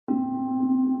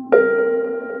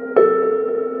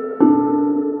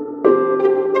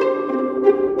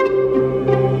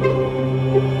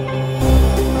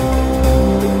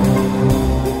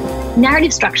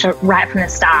Narrative structure right from the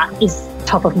start is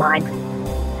top of mind.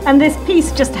 And this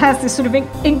piece just has this sort of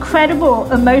incredible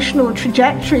emotional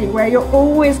trajectory where you're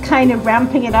always kind of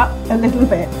ramping it up a little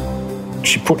bit.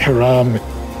 She put her arm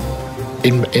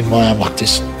in my arm like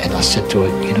this, and I said to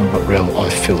her, you know what, Rel, I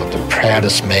feel like the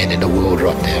proudest man in the world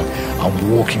right now.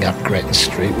 I'm walking up Grattan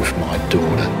Street with my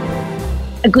daughter.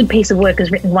 A good piece of work is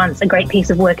written once, a great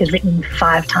piece of work is written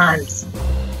 5 times.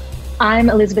 I'm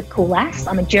Elizabeth Kulas.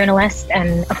 I'm a journalist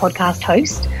and a podcast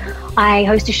host. I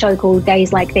host a show called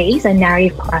Days Like These, a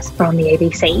narrative podcast from the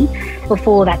ABC.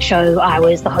 Before that show, I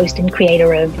was the host and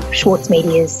creator of Schwartz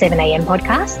Media's 7am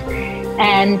podcast.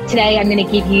 And today I'm going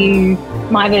to give you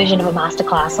my version of a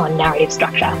masterclass on narrative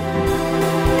structure.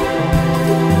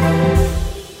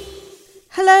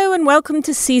 Hello and welcome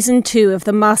to Season 2 of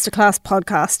the Masterclass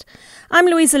podcast. I'm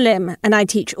Louisa Lim and I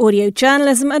teach audio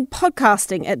journalism and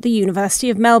podcasting at the University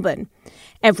of Melbourne.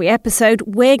 Every episode,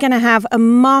 we're going to have a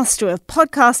master of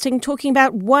podcasting talking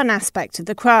about one aspect of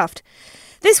the craft.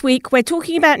 This week, we're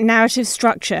talking about narrative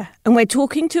structure, and we're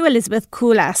talking to Elizabeth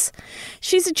Kulas.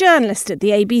 She's a journalist at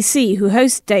the ABC who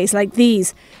hosts Days Like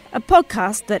These, a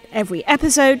podcast that every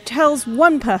episode tells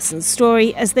one person's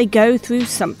story as they go through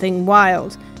something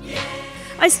wild.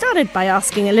 I started by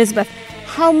asking Elizabeth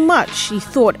how much she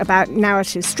thought about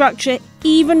narrative structure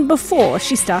even before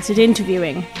she started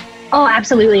interviewing. Oh,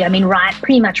 absolutely. I mean,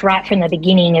 pretty much right from the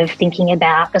beginning of thinking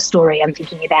about the story, I'm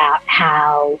thinking about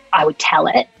how I would tell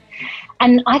it.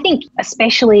 And I think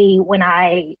especially when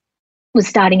I was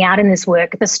starting out in this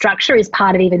work, the structure is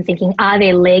part of even thinking, are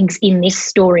there legs in this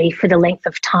story for the length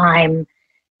of time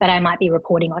that I might be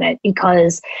reporting on it?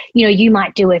 Because, you know, you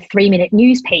might do a 3-minute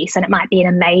news piece and it might be an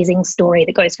amazing story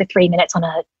that goes for 3 minutes on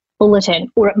a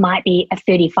bulletin, or it might be a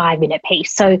 35-minute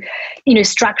piece. So, you know,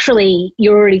 structurally,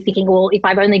 you're already thinking, well, if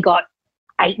I've only got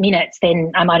 8 minutes,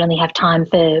 then I might only have time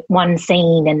for one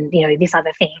scene and, you know, this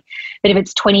other thing. But if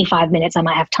it's 25 minutes, I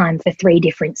might have time for 3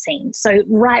 different scenes. So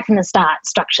right from the start,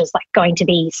 structure is like going to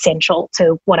be central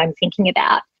to what I'm thinking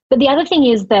about. But the other thing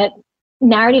is that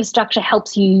narrative structure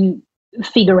helps you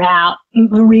figure out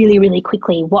really, really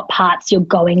quickly what parts you're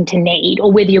going to need or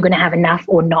whether you're going to have enough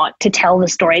or not to tell the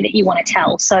story that you want to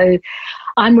tell. So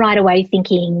I'm right away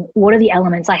thinking, what are the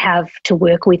elements I have to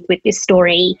work with this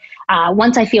story?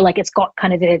 Once I feel like it's got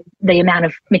kind of the amount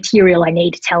of material I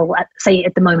need to tell, say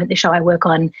at the moment, the show I work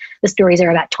on, the stories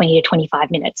are about 20 to 25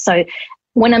 minutes. So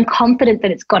when I'm confident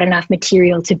that it's got enough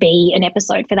material to be an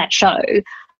episode for that show,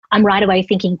 I'm right away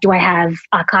thinking, do I have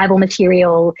archival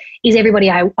material? Is everybody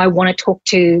I want to talk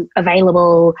to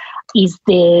available? Is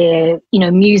there, you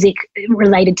know, music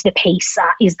related to the piece?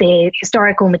 Is there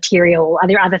historical material? Are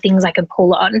there other things I can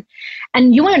pull on?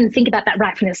 And you want to think about that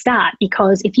right from the start,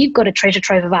 because if you've got a treasure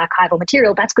trove of archival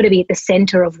material, that's got to be at the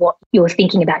center of what you're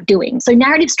thinking about doing. So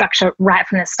narrative structure right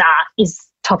from the start is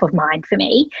top of mind for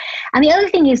me. And the other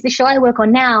thing is the show I work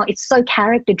on now, it's so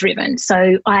character driven.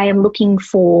 So I am looking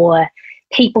for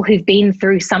people who've been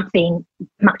through something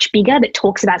much bigger, that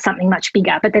talks about something much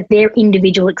bigger, but that their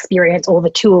individual experience, or the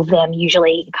two of them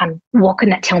usually, kind of, what can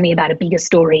that tell me about a bigger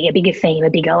story, a bigger theme, a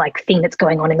bigger like thing that's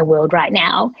going on in the world right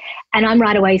now? And I'm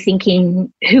right away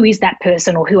thinking, who is that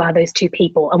person, or who are those two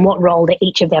people, and what role do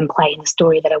each of them play in the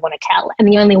story that I want to tell? And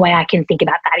the only way I can think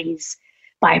about that is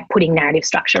by putting narrative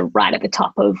structure right at the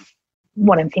top of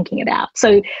what I'm thinking about.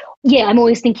 So yeah, I'm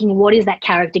always thinking, what is that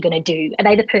character going to do? Are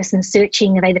they the person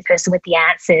searching? Are they the person with the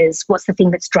answers? What's the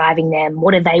thing that's driving them?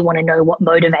 What do they want to know? What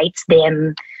motivates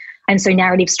them? And so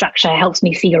narrative structure helps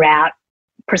me figure out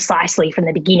precisely from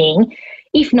the beginning,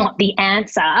 if not the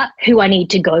answer, who I need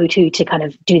to go to kind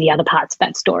of do the other parts of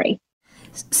that story.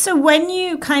 So when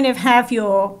you kind of have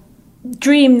your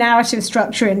dream narrative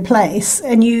structure in place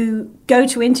and you go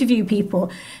to interview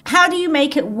people, how do you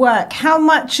make it work? How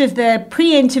much of the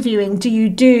pre-interviewing do you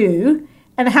do,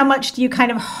 and how much do you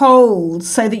kind of hold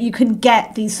so that you can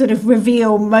get these sort of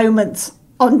reveal moments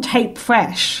on tape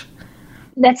fresh?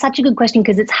 That's such a good question,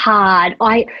 because it's hard.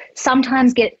 I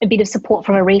sometimes get a bit of support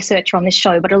from a researcher on this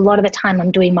show, but a lot of the time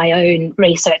I'm doing my own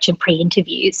research and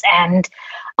pre-interviews, and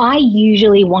I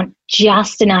usually want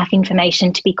just enough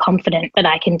information to be confident that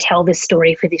I can tell this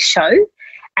story for this show.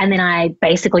 And then I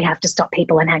basically have to stop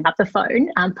people and hang up the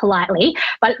phone politely.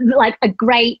 But like a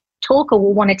great talker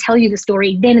will want to tell you the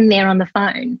story then and there on the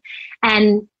phone.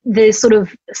 And the sort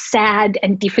of sad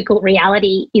and difficult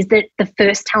reality is that the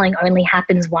first telling only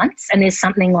happens once, and there's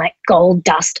something like gold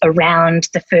dust around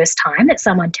the first time that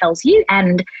someone tells you.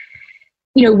 And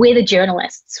we're the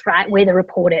journalists, right? We're the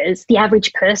reporters. The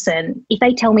average person, if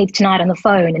they tell me tonight on the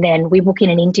phone and then we book in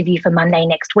an interview for Monday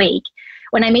next week,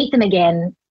 when I meet them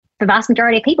again, the vast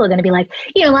majority of people are going to be like,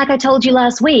 like I told you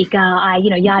last week,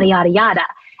 yada, yada, yada.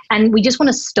 And we just want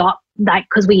to stop that,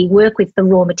 because we work with the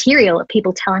raw material of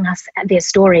people telling us their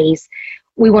stories.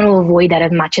 We want to avoid that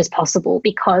as much as possible,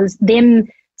 because them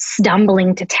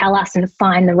stumbling to tell us and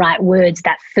find the right words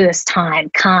that first time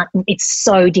it's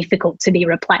so difficult to be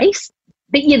replaced.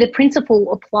 But yeah, the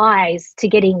principle applies to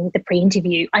getting the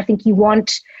pre-interview. I think you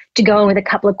want to go in with a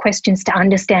couple of questions to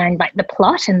understand like the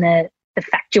plot and the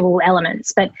factual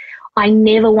elements. But I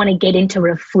never want to get into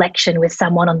reflection with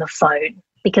someone on the phone,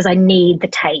 because I need the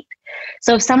tape.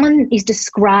 So if someone is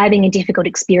describing a difficult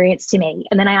experience to me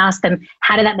and then I ask them,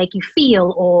 how did that make you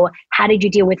feel? Or how did you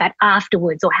deal with that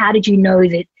afterwards? Or how did you know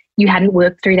that you hadn't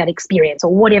worked through that experience?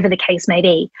 Or whatever the case may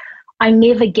be. I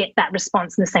never get that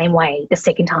response in the same way the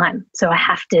second time. So I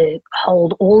have to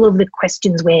hold all of the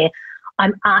questions where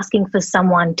I'm asking for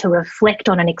someone to reflect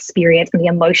on an experience and the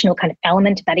emotional kind of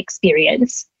element of that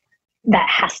experience. That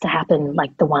has to happen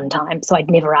like the one time. So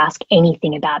I'd never ask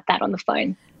anything about that on the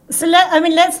phone. So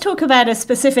let's talk about a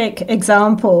specific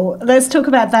example. Let's talk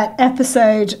about that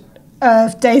episode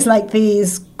of Days Like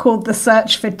These called The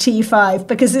Search for T5,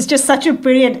 because it's just such a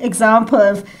brilliant example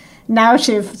of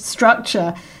narrative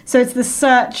structure. So it's the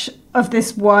search of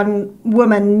this one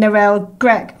woman, Narelle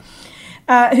Grech,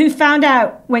 who found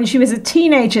out when she was a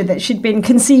teenager that she'd been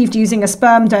conceived using a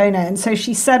sperm donor. And so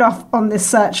she set off on this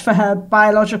search for her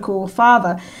biological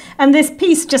father. And this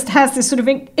piece just has this sort of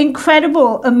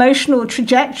incredible emotional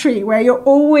trajectory where you're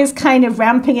always kind of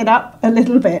ramping it up a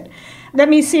little bit. Let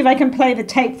me see if I can play the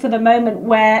tape for the moment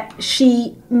where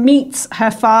she meets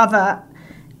her father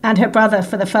and her brother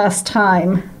for the first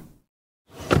time.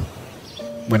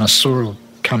 When I saw her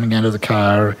coming out of the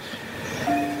car,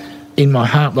 in my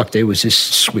heart, like there was this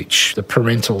switch, the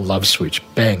parental love switch,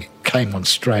 bang, it came on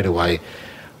straight away.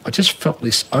 I just felt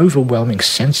this overwhelming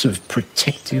sense of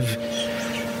protective,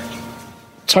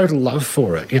 total love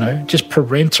for her, just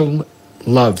parental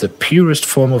love, the purest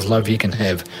form of love you can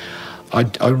have.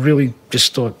 I really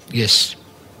just thought, yes,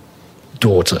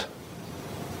 daughter.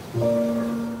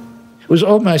 It was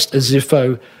almost as if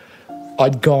though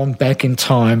I'd gone back in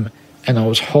time and I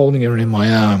was holding her in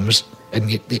my arms,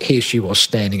 and yet here she was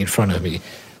standing in front of me,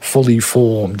 fully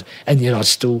formed, and yet I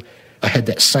had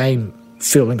that same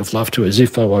feeling of love to her, as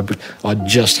if I'd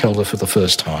just held her for the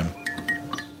first time.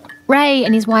 Ray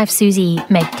and his wife Susie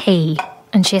make tea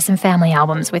and share some family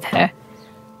albums with her.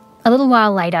 A little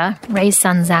while later, Ray's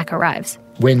son Zach arrives.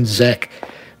 When Zach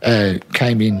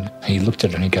came in, he looked at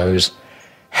her and he goes,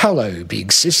 "Hello,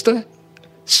 big sister."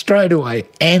 Straight away,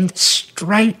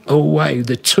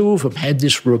 the two of them had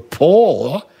this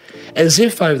rapport as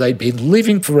if they'd been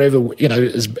living forever,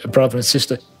 as brother and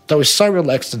sister. They were so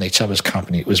relaxed in each other's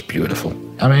company. It was beautiful.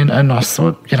 I mean, and I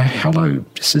thought, hello,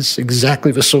 this is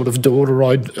exactly the sort of daughter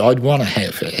I'd want to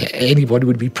have. Anybody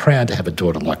would be proud to have a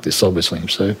daughter like this, obviously.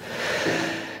 So,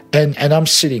 and I'm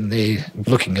sitting there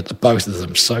looking at the both of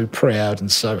them, so proud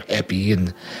and so happy,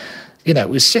 and it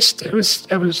was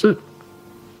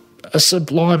a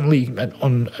sublimely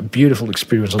and a beautiful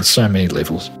experience on so many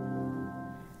levels.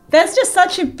 There's just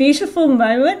such a beautiful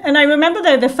moment. And I remember,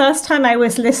 though, the first time I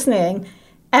was listening,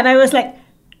 and I was like,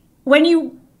 when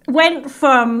you went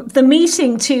from the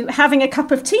meeting to having a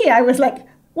cup of tea, I was like,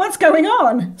 what's going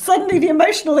on? Suddenly the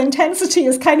emotional intensity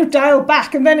is kind of dialed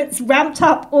back, and then it's ramped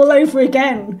up all over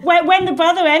again. When the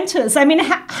brother enters, I mean,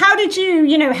 how did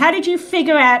you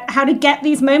figure out how to get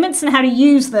these moments and how to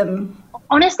use them?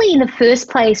 Honestly, in the first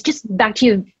place, just back to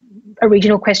your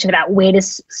original question about where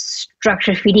does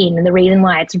structure fit in and the reason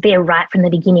why it's there right from the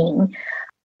beginning,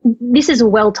 this is a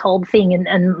well-told thing,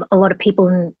 and a lot of people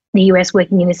in the US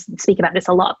working in this speak about this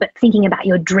a lot, but thinking about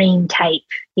your dream tape,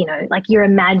 like your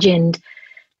imagined,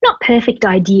 not perfect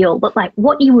ideal, but like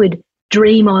what you would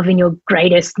dream of in your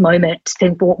greatest moment.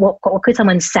 What could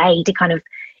someone say to kind of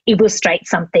illustrate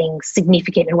something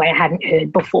significant in a way I hadn't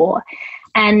heard before?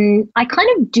 And I kind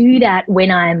of do that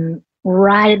when I'm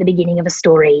right at the beginning of a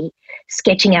story,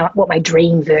 sketching out what my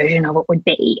dream version of it would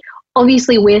be.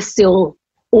 Obviously, we're still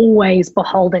always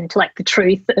beholden to like the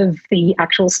truth of the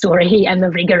actual story and the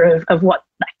rigor of what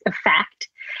like a fact.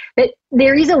 But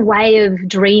there is a way of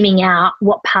dreaming out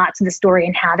what parts of the story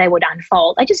and how they would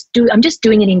unfold. I'm just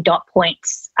doing it in dot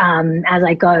points as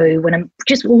I go, when I'm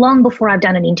just long before I've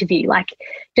done an interview, like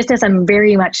just as I'm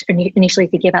very much initially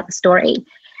thinking about the story.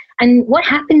 And what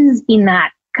happens in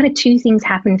that, kind of two things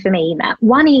happen for me in that.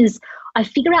 One is I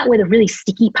figure out where the really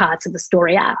sticky parts of the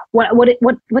story are.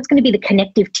 What's going to be the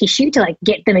connective tissue to like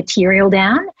get the material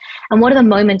down? And what are the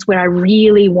moments where I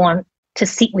really want to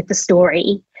sit with the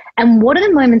story? And what are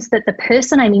the moments that the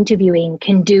person I'm interviewing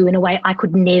can do in a way I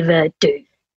could never do?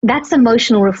 That's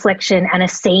emotional reflection, and a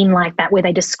scene like that where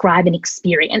they describe an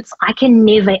experience. I can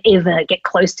never, ever get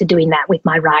close to doing that with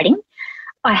my writing.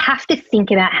 I have to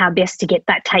think about how best to get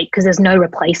that tape because there's no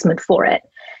replacement for it.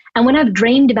 And when I've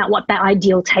dreamed about what that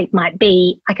ideal tape might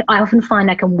be, I often find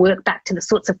I can work back to the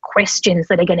sorts of questions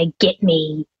that are going to get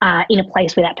me in a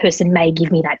place where that person may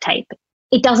give me that tape.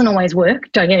 It doesn't always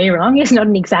work, don't get me wrong. It's not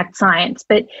an exact science,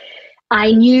 but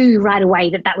I knew right away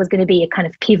that that was going to be a kind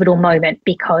of pivotal moment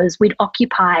because we'd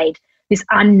occupied this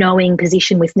unknowing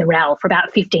position with Narelle for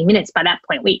about 15 minutes. By that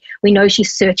point, we know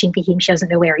she's searching for him. She doesn't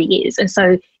know where he is. And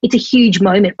so it's a huge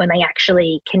moment when they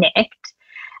actually connect.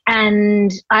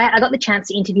 And I got the chance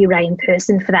to interview Ray in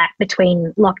person for that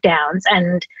between lockdowns.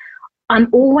 And I'm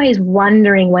always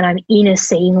wondering when I'm in a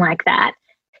scene like that,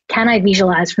 can I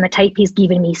visualize from the tape he's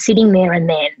given me sitting there and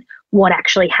then what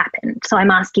actually happened? So I'm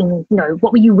asking,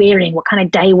 what were you wearing? What kind of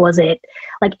day was it?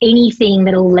 Like anything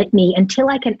that'll let me, until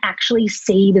I can actually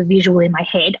see the visual in my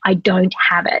head, I don't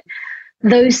have it.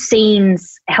 Those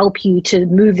scenes help you to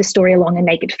move the story along and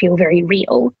make it feel very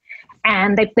real.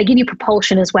 And they give you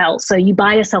propulsion as well. So you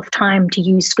buy yourself time to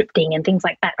use scripting and things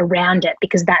like that around it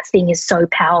because that thing is so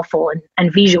powerful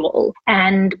and visual.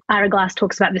 And Ira Glass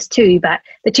talks about this too, but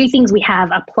the two things we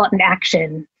have are plot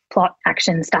action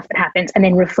stuff that happens, and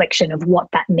then reflection of what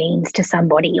that means to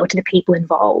somebody or to the people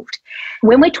involved.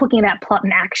 When we're talking about plot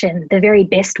and action, the very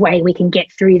best way we can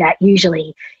get through that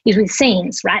usually is with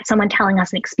scenes, right? Someone telling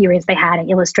us an experience they had and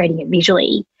illustrating it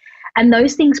visually. And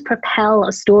those things propel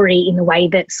a story in the way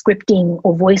that scripting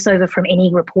or voiceover from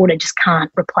any reporter just can't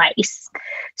replace.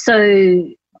 So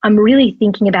I'm really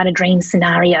thinking about a dream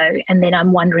scenario, and then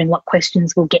I'm wondering what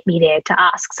questions will get me there to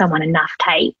ask someone enough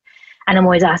tape. And I'm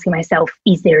always asking myself,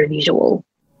 is there a visual?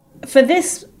 For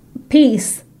this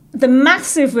piece, the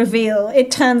massive reveal,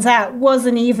 it turns out,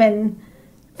 wasn't even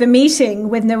the meeting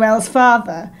with Narelle's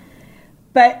father.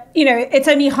 But, it's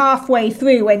only halfway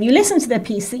through when you listen to the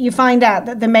piece that you find out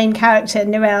that the main character,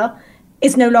 Narelle,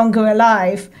 is no longer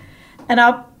alive. And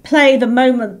I'll play the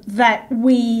moment that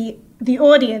we, the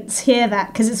audience, hear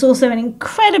that, because it's also an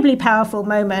incredibly powerful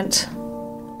moment.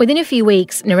 Within a few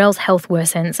weeks, Narelle's health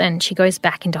worsens and she goes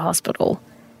back into hospital.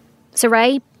 So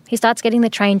Ray, he starts getting the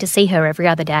train to see her every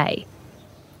other day.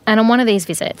 And on one of these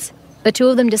visits, the two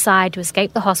of them decide to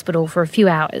escape the hospital for a few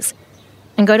hours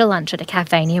and go to lunch at a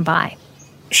cafe nearby.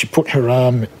 She put her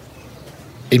arm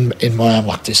in my arm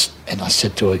like this, and I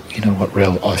said to her, you know what,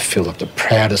 Rel, I feel like the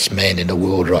proudest man in the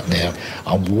world right now.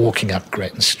 I'm walking up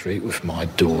Grattan Street with my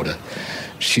daughter.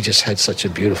 She just had such a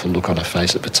beautiful look on her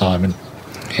face at the time, and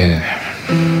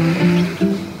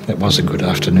it was a good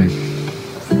afternoon.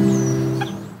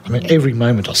 I mean, every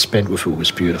moment I spent with her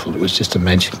was beautiful. It was just a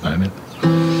magic moment.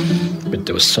 But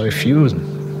there were so few of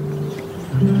them.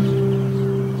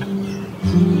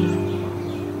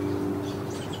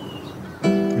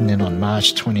 And then on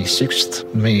March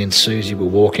 26th, me and Susie were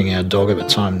walking our dog at the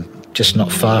time, just not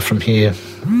far from here.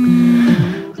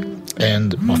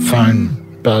 And my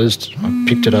phone buzzed. I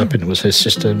picked it up and it was her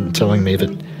sister telling me that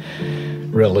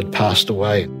Rel had passed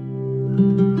away.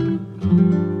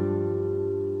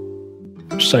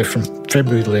 So from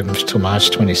February 11th till March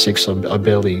 26th, I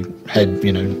barely had,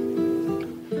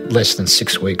 less than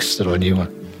 6 weeks that I knew her.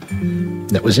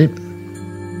 That was it.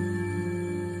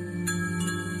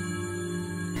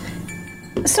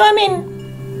 So,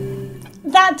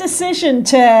 that decision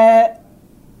to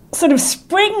sort of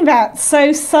spring that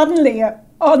so suddenly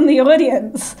on the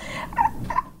audience,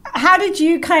 how did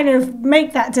you kind of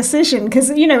make that decision?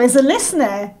 Because, as a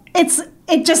listener,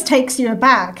 it just takes you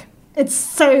aback. It's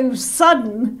so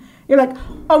sudden. You're like,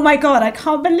 oh my God, I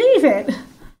can't believe it.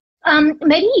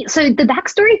 So the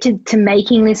backstory to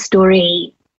making this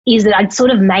story is that I'd sort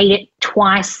of made it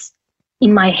twice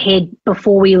in my head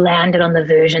before we landed on the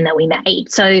version that we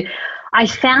made. So I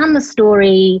found the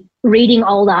story reading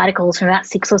old articles from about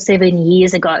 6 or 7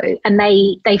 years ago, and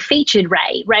they featured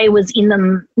Ray. Ray was in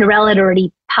them. Narelle had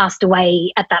already passed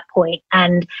away at that point,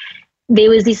 and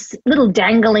there was this little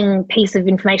dangling piece of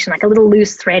information, like a little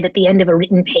loose thread at the end of a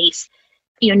written piece.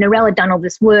 Narelle had done all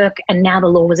this work, and now the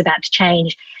law was about to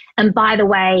change. And by the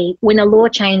way, when the law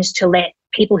changed to let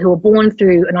people who were born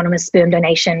through anonymous sperm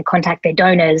donation contact their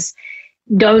donors,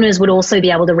 donors would also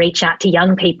be able to reach out to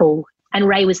young people, and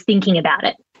Ray was thinking about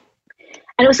it.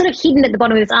 And it was sort of hidden at the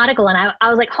bottom of this article, and I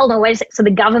was like, hold on, wait a sec. So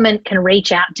the government can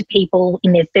reach out to people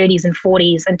in their 30s and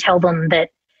 40s and tell them that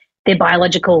their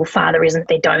biological father isn't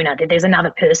their donor, that there's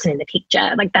another person in the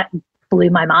picture. Like, that blew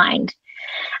my mind.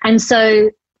 And so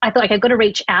I thought, like, I've got to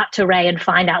reach out to Ray and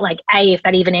find out, like, A, if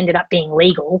that even ended up being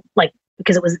legal, like,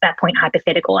 because it was at that point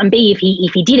hypothetical, and B, if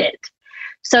he did it.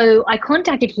 So I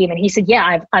contacted him and he said,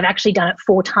 yeah, I've actually done it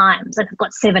 4 times and I've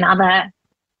got 7 other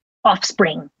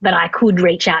offspring that I could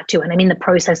reach out to, and I'm in the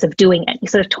process of doing it. He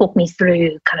sort of talked me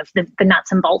through kind of the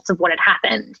nuts and bolts of what had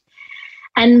happened.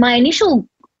 And my initial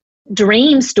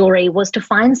dream story was to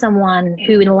find someone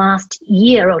who in the last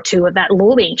year or 2 of that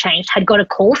law being changed had got a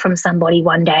call from somebody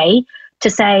one day to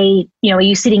say, you know, are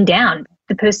you sitting down?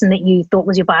 The person that you thought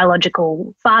was your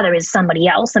biological father is somebody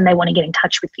else and they want to get in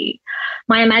touch with you.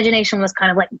 My imagination was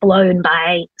kind of like blown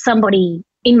by somebody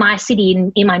in my city,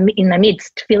 in the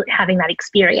midst, having that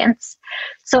experience.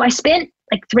 So I spent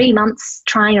like 3 months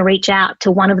trying to reach out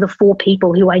to one of the 4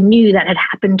 people who I knew that had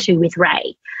happened to with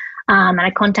Ray. And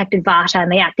I contacted Vata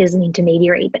and they act as an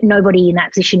intermediary, but nobody in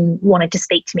that position wanted to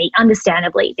speak to me.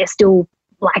 Understandably, they're still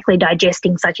likely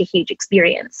digesting such a huge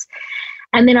experience.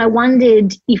 And then I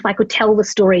wondered if I could tell the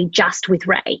story just with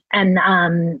Ray. And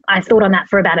I thought on that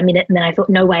for about a minute, and then I thought,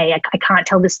 no way, I can't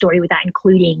tell the story without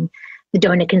including the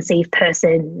donor-conceived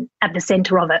person at the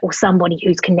centre of it, or somebody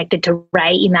who's connected to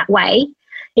Ray in that way.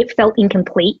 It felt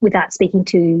incomplete without speaking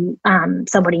to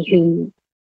somebody who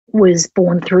was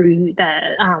born through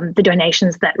the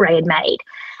donations that Ray had made.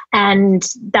 And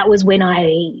that was when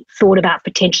I thought about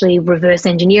potentially reverse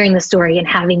engineering the story and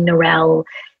having Narelle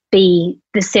be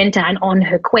the centre and on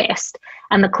her quest.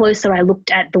 And the closer I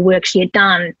looked at the work she had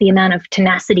done, the amount of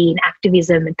tenacity and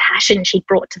activism and passion she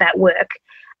brought to that work,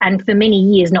 and for many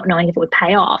years not knowing if it would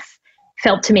pay off,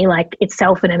 felt to me like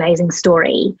itself an amazing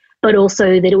story, but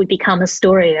also that it would become a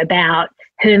story about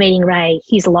her meeting Ray,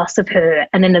 his loss of her,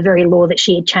 and then the very law that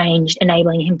she had changed,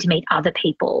 enabling him to meet other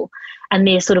people. And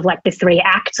they're sort of like the 3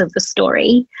 acts of the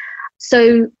story.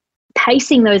 So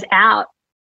pacing those out,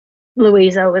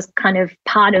 Louisa, was kind of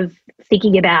part of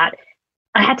thinking about,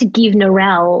 I had to give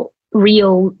Narelle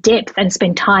real depth and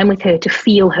spend time with her to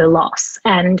feel her loss.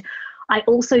 And I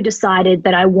also decided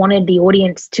that I wanted the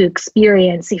audience to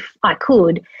experience, if I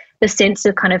could, the sense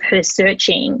of kind of her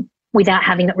searching without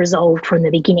having it resolved from the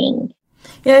beginning.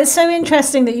 Yeah, it's so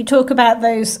interesting that you talk about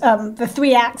those, the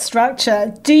 3-act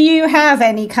structure. Do you have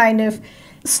any kind of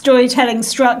storytelling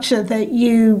structure that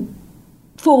you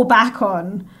fall back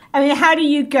on? I mean, how do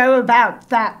you go about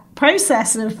that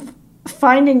process of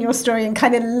finding your story and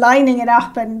kind of lining it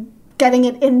up and getting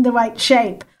it in the right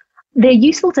shape? They're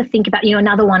useful to think about. You know,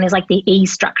 another one is like the E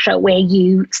structure, where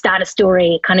you start a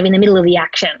story kind of in the middle of the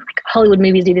action. Like Hollywood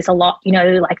movies do this a lot. You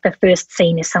know, like the first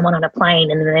scene is someone on a plane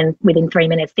and then within 3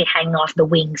 minutes they're hanging off the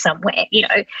wing somewhere, you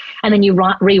know, and then you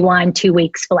rewind 2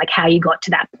 weeks for like how you got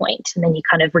to that point, and then you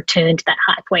kind of return to that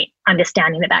high point,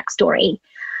 understanding the backstory.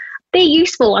 They're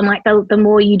useful. And like the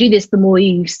more you do this, the more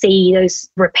you see those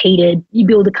repeated, you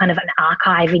build a kind of an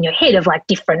archive in your head of like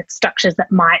different structures that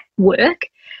might work.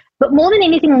 But more than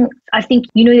anything, I think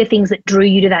you know the things that drew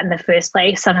you to that in the first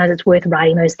place. Sometimes it's worth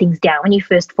writing those things down when you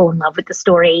first fall in love with the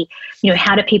story. You know,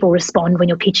 how do people respond when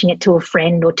you're pitching it to a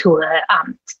friend or to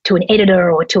an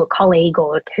editor or to a colleague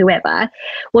or whoever?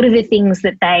 What are the things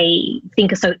that they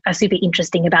think are super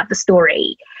interesting about the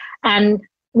story? And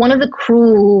one of the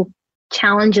cruel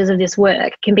challenges of this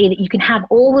work can be that you can have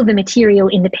all of the material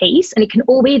in the piece and it can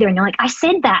all be there and you're like, I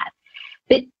said that.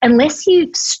 But unless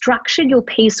you've structured your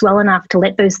piece well enough to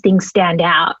let those things stand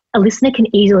out, a listener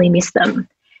can easily miss them.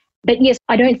 But yes,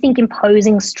 I don't think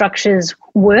imposing structures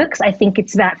works. I think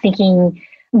it's about thinking,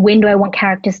 when do I want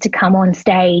characters to come on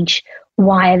stage?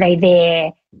 Why are they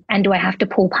there? And do I have to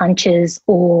pull punches,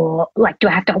 or like, do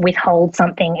I have to withhold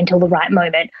something until the right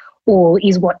moment? Or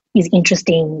is what is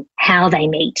interesting how they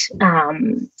meet?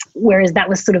 Whereas that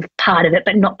was sort of part of it,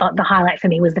 but not the highlight for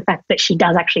me was the fact that she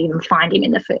does actually even find him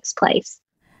in the first place.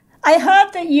 I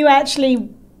heard that you actually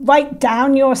write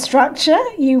down your structure.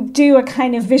 You do a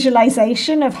kind of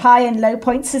visualization of high and low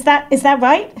points. Is that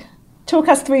right? Talk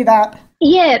us through that.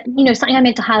 Yeah, you know, something I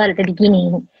meant to highlight at the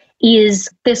beginning is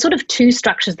there's sort of 2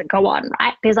 structures that go on,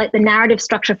 right? There's like the narrative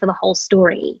structure for the whole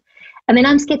story. And then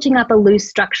I'm sketching up a loose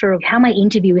structure of how my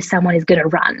interview with someone is going to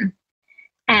run.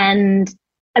 And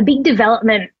a big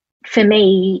development for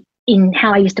me in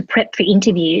how I used to prep for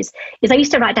interviews is I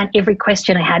used to write down every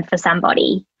question I had for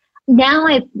somebody. Now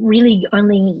I really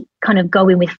only kind of go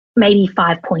in with maybe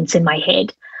 5 points in my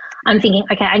head. I'm thinking,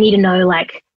 okay, I need to know,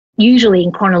 like, usually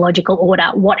in chronological order,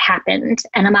 what happened.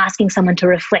 And I'm asking someone to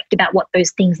reflect about what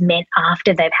those things meant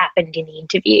after they've happened in the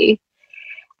interview.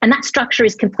 And that structure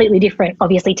is completely different,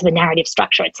 obviously, to the narrative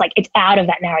structure. It's like it's out of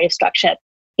that narrative structure.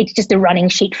 It's just a running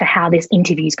sheet for how this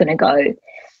interview is going to go.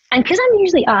 And because I'm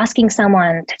usually asking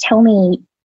someone to tell me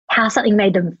how something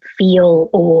made them feel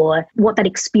or what that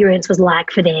experience was like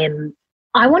for them,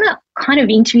 I want to kind of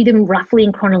interview them roughly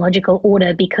in chronological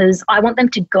order because I want them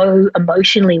to go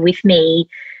emotionally with me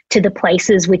to the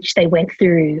places which they went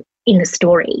through in the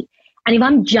story. And if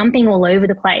I'm jumping all over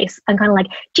the place, I'm kind of like,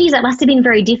 geez, that must have been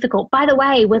very difficult. By the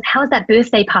way, how was that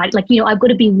birthday party? Like, I've got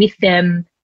to be with them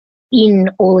in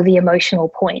all of the emotional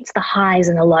points, the highs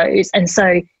and the lows. And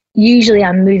so usually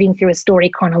I'm moving through a story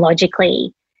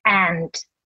chronologically. And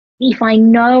if I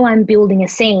know I'm building a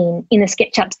scene in the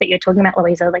SketchUps that you're talking about,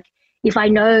 Louisa, like if I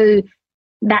know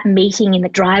that meeting in the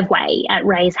driveway at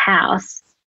Ray's house,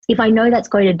 if I know that's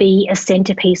going to be a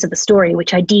centerpiece of the story,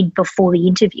 which I did before the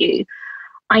interview,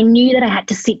 I knew that I had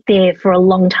to sit there for a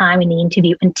long time in the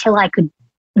interview until I could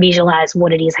visualize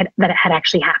what it is that had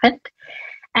actually happened.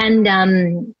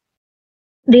 And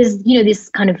there's, this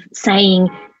kind of saying,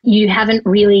 you haven't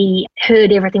really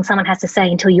heard everything someone has to say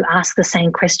until you ask the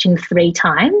same question 3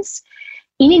 times.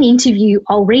 In an interview,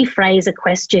 I'll rephrase a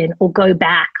question or go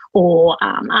back or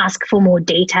ask for more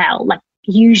detail, like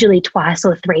usually twice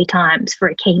or 3 times for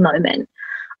a key moment.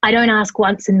 I don't ask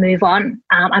once and move on.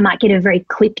 I might get a very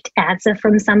clipped answer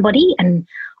from somebody and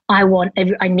I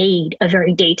need a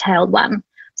very detailed one.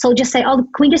 So I'll just say, can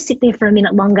we just sit there for a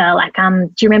minute longer? Like,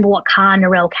 do you remember what car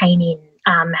Narelle came in?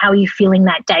 How are you feeling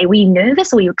that day? Were you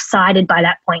nervous or were you excited by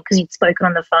that point because you'd spoken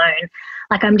on the phone?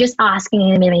 Like, I'm just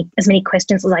asking as many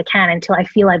questions as I can until I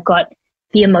feel I've got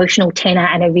the emotional tenor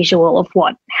and a visual of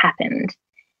what happened.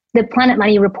 The Planet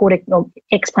Money reporter, or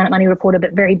ex-Planet Money reporter,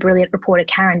 but very brilliant reporter,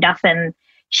 Karen Duffin,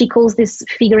 she calls this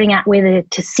figuring out whether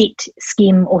to sit,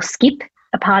 skim or skip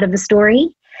a part of the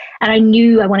story. And I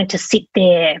knew I wanted to sit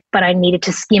there, but I needed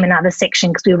to skim another section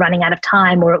because we were running out of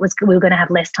time or we were going to have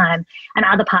less time. And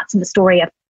other parts of the story are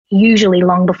usually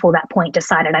long before that point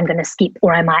decided I'm going to skip,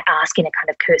 or I might ask in a kind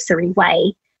of cursory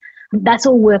way. That's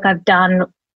all work I've done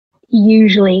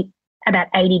usually about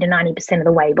 80 to 90% of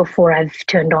the way before I've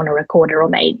turned on a recorder or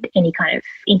made any kind of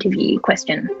interview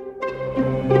question.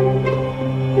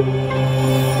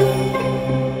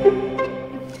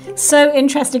 So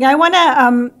interesting. I want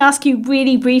to ask you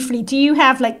really briefly, do you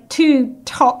have like 2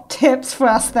 top tips for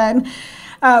us then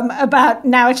about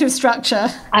narrative structure?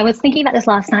 I was thinking about this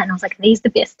last night and I was like, these are the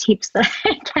best tips that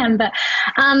I can. But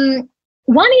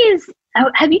one is,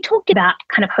 have you talked about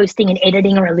kind of hosting an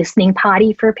editing or a listening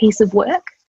party for a piece of work?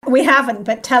 We haven't,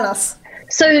 but tell us.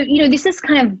 So, this is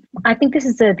kind of, I think this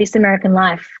is a This American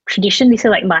Life tradition. This is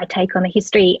like my take on the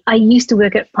history. I used to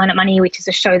work at Planet Money, which is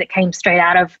a show that came straight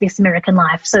out of This American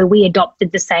Life. So we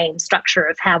adopted the same structure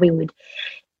of how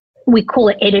we call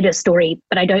it editor story,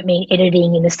 but I don't mean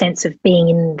editing in the sense of being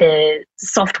in the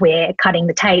software, cutting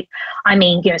the tape. I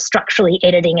mean, structurally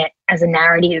editing it as a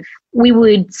narrative. We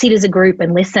would sit as a group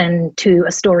and listen to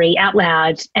a story out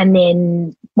loud. And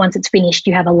then once it's finished,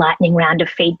 you have a lightning round of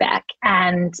feedback.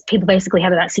 And people basically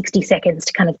have about 60 seconds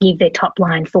to kind of give their top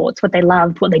line thoughts, what they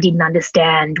loved, what they didn't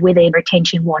understand, where their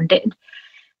attention wandered.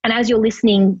 And as you're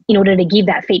listening, in order to give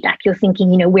that feedback, you're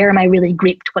thinking, where am I really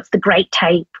gripped? What's the great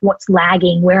tape? What's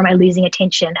lagging? Where am I losing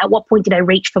attention? At what point did I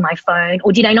reach for my phone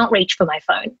or did I not reach for my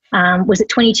phone? Was it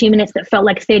 22 minutes that felt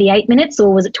like 38 minutes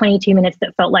or was it 22 minutes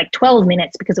that felt like 12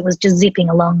 minutes because it was just zipping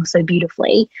along so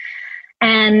beautifully?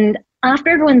 And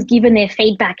after everyone's given their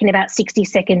feedback in about 60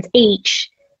 seconds each,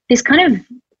 this kind of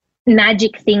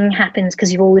magic thing happens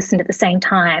because you've all listened at the same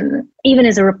time. Even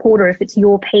as a reporter, if it's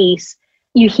your piece,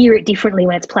 you hear it differently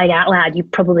when it's played out loud.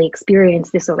 You've probably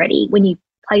experienced this already. When you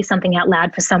play something out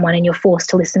loud for someone and you're forced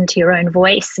to listen to your own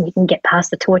voice and you can get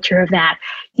past the torture of that,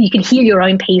 you can hear your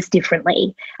own piece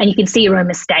differently and you can see your own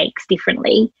mistakes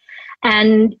differently.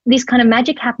 And this kind of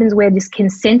magic happens where this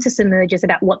consensus emerges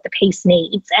about what the piece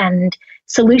needs and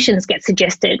solutions get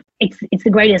suggested. It's the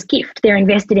greatest gift. They're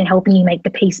invested in helping you make the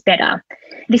piece better.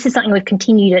 This is something we've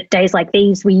continued at days like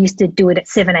these. We used to do it at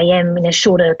 7 a.m. in a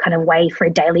shorter kind of way for a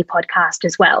daily podcast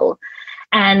as well.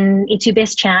 And it's your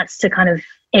best chance to kind of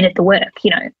edit the work.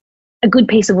 A good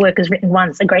piece of work is written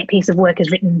once. A great piece of work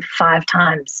is written 5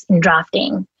 times in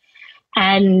drafting.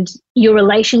 And your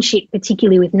relationship,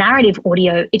 particularly with narrative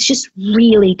audio, it's just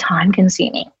really time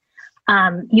consuming.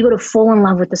 You've got to fall in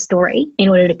love with the story in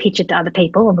order to pitch it to other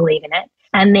people and believe in it.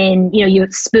 And then,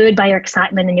 you're spurred by your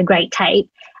excitement and your great tape.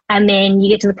 And then you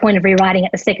get to the point of rewriting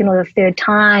it the second or the third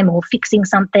time or fixing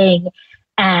something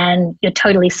and you're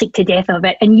totally sick to death of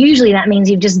it. And usually that means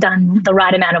you've just done the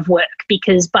right amount of work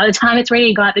because by the time it's ready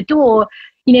to go out the door,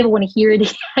 you never want to hear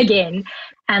it again.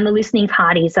 And the listening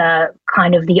parties are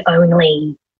kind of the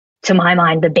only to my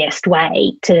mind, the best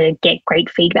way to get great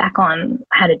feedback on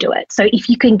how to do it. So if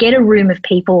you can get a room of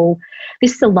people,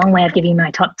 this is a long way of giving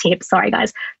my top tip. Sorry,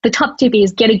 guys. The top tip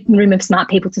is get a room of smart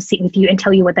people to sit with you and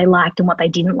tell you what they liked and what they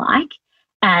didn't like,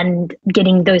 and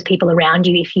getting those people around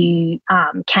you if you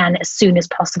can as soon as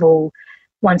possible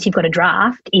once you've got a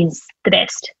draft is the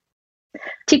best.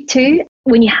 Tip 2,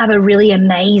 when you have a really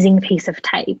amazing piece of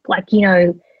tape, like, you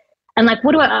know, and like,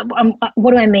 what do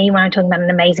I mean when I'm talking about an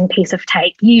amazing piece of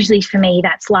tape? Usually for me,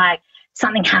 that's like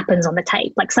something happens on the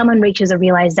tape. Like someone reaches a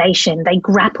realization, they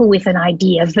grapple with an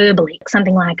idea verbally,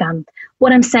 something like,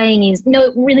 what I'm saying is,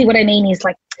 no, really what I mean is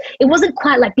like, it wasn't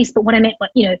quite like this, but what I meant,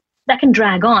 you know, that can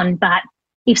drag on. But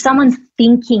if someone's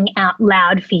thinking out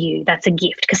loud for you, that's a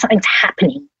gift because something's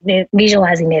happening. They're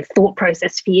visualizing their thought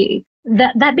process for you.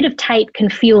 That bit of tape can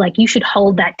feel like you should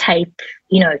hold that tape,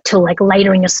 you know, till like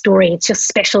later in your story. It's your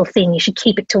special thing. You should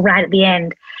keep it till right at the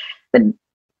end. But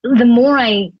the more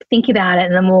I think about it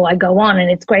and the more I go on, and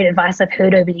it's great advice I've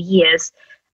heard over the years,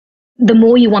 the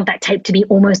more you want that tape to be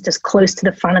almost as close to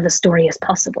the front of the story as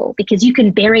possible, because you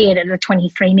can bury it at the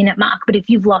 23-minute mark. But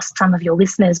if you've lost some of your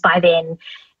listeners by then,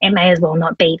 it may as well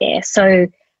not be there. So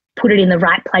put it in the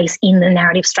right place in the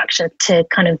narrative structure to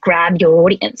kind of grab your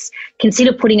audience.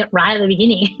 Consider putting it right at the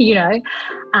beginning, you know.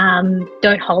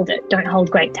 Don't hold it. Don't hold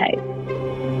great tape.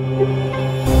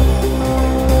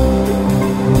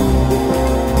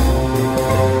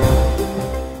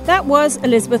 That was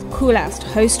Elizabeth Kulas,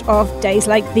 host of Days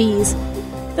Like These.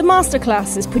 The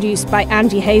masterclass is produced by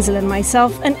Andy Hazel and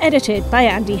myself and edited by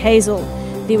Andy Hazel.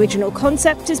 The original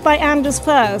concept is by Anders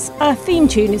Furs. Our theme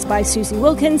tune is by Susie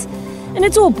Wilkins. And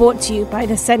it's all brought to you by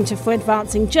the Centre for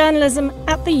Advancing Journalism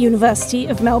at the University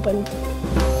of Melbourne.